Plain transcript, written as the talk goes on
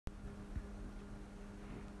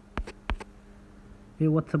Hey,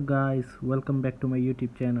 what's up guys, welcome back to my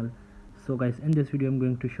YouTube channel. So guys, in this video I'm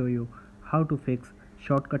going to show you how to fix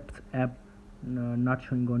shortcuts app not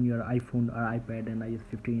showing on your iPhone or iPad and iOS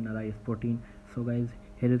 15 or iOS 14. So guys,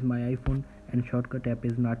 here is my iPhone and shortcut app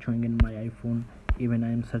is not showing in my iPhone. Even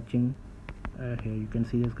I am searching, here you can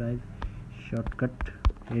see this guys, shortcut,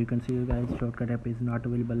 here you can see this guys, shortcut app is not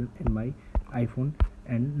available in my iPhone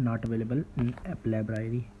and not available in app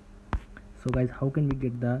library. So guys, how can we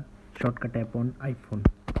get the shortcut app on iPhone?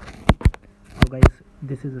 So guys,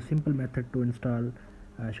 this is a simple method to install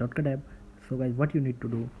shortcut app. So guys, what you need to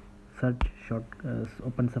do,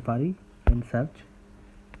 open Safari and search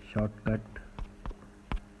shortcut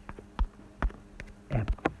app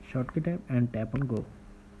and tap on go.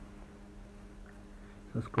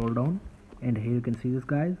 So scroll down and here you can see this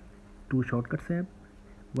guys, two shortcuts app.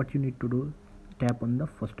 What you need to do, tap on the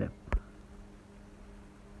first app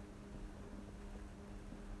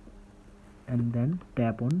and then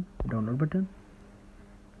tap on download button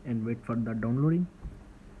and wait for the downloading.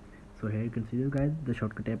 So here you can see this guys, the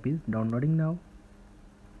shortcut app is downloading now.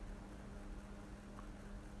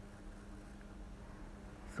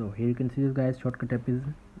 So here you can see this guys, shortcut app is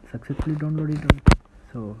successfully downloaded.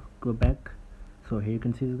 So go back. So here you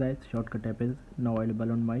can see this guys, shortcut app is now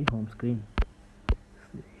available on my home screen.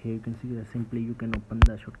 Here you can see that simply you can open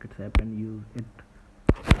the shortcuts app and use it.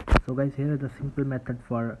 So guys, here is the simple method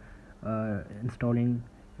for installing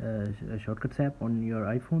shortcuts app on your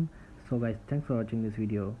iPhone. So guys, thanks for watching this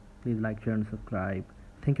video. Please like, share and subscribe.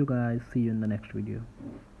 Thank you guys, see you in the next video.